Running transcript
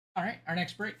All right, our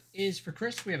next break is for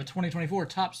Kris. We have a 2024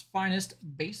 Topps Finest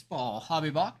Baseball Hobby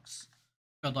Box.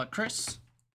 Good luck, Kris.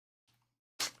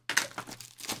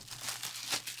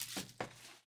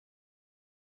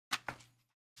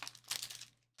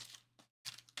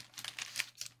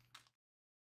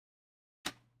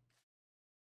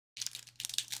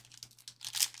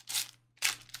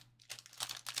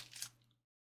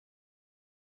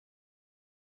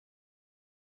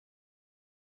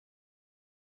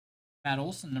 Matt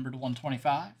Olson, number to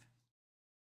 125.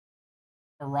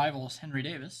 Arrivals, Henry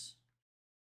Davis.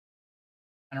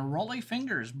 And a Rolly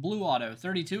Fingers, Blue Auto,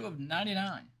 32 of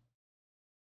 99.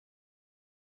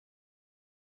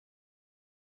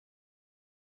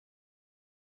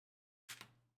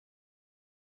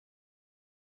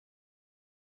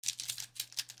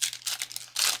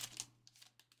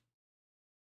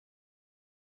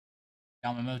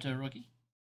 Yamamoto, rookie.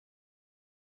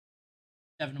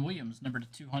 Devin Williams, number to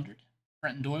 200.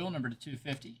 Brenton Doyle, number to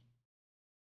 250.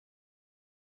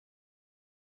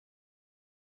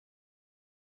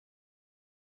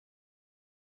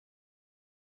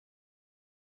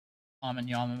 Common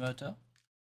Yamamoto.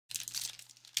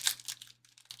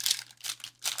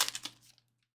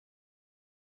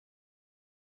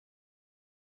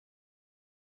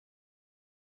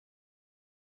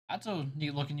 That's a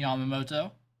neat looking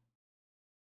Yamamoto.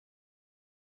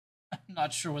 I'm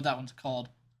not sure what that one's called.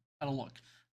 Gotta look.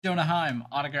 Jonah Heim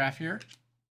autograph here.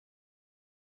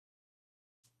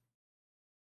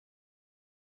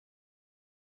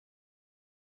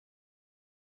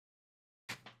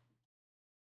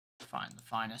 Find the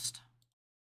finest.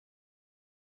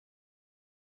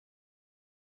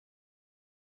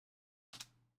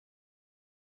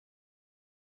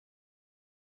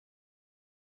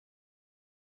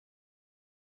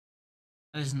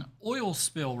 That is an oil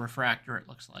spill refractor, it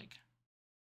looks like.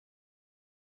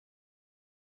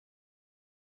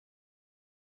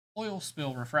 Oil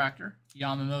spill refractor,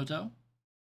 Yamamoto.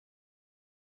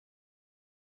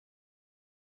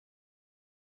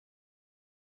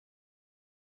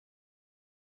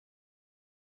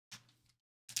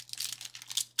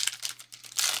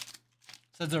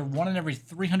 Says they're one in every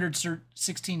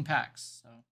 316 packs, so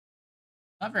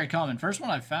not very common. First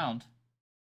one I've found.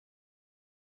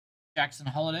 Jackson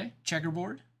Holiday,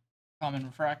 checkerboard, common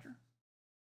refractor.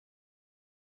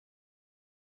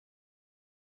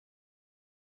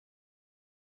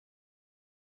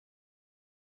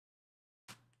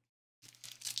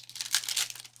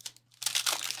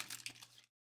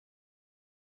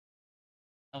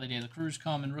 Ellie De La Cruz,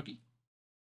 common rookie.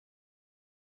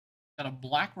 Got a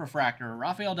black refractor,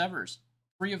 Rafael Devers,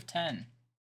 3 of 10.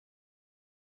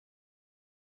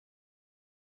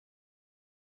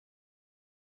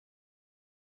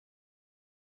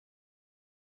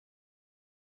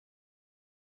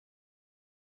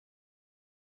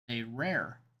 A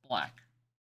rare black,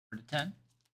 4 to 10.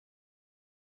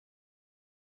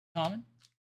 Common.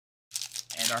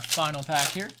 And our final pack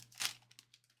here.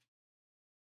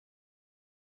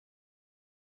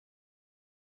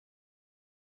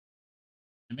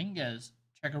 Dominguez,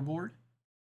 checkerboard,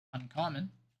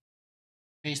 uncommon.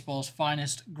 Baseball's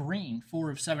finest green, 4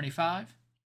 of 75.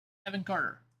 Evan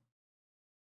Carter.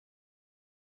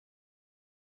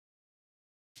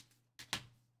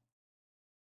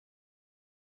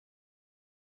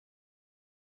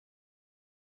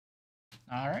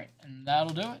 All right, and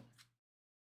that'll do it.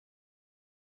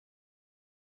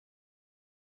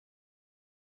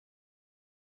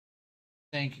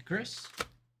 Thank you, Kris.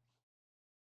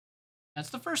 That's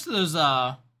the first of those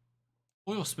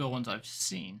oil spill ones I've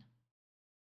seen.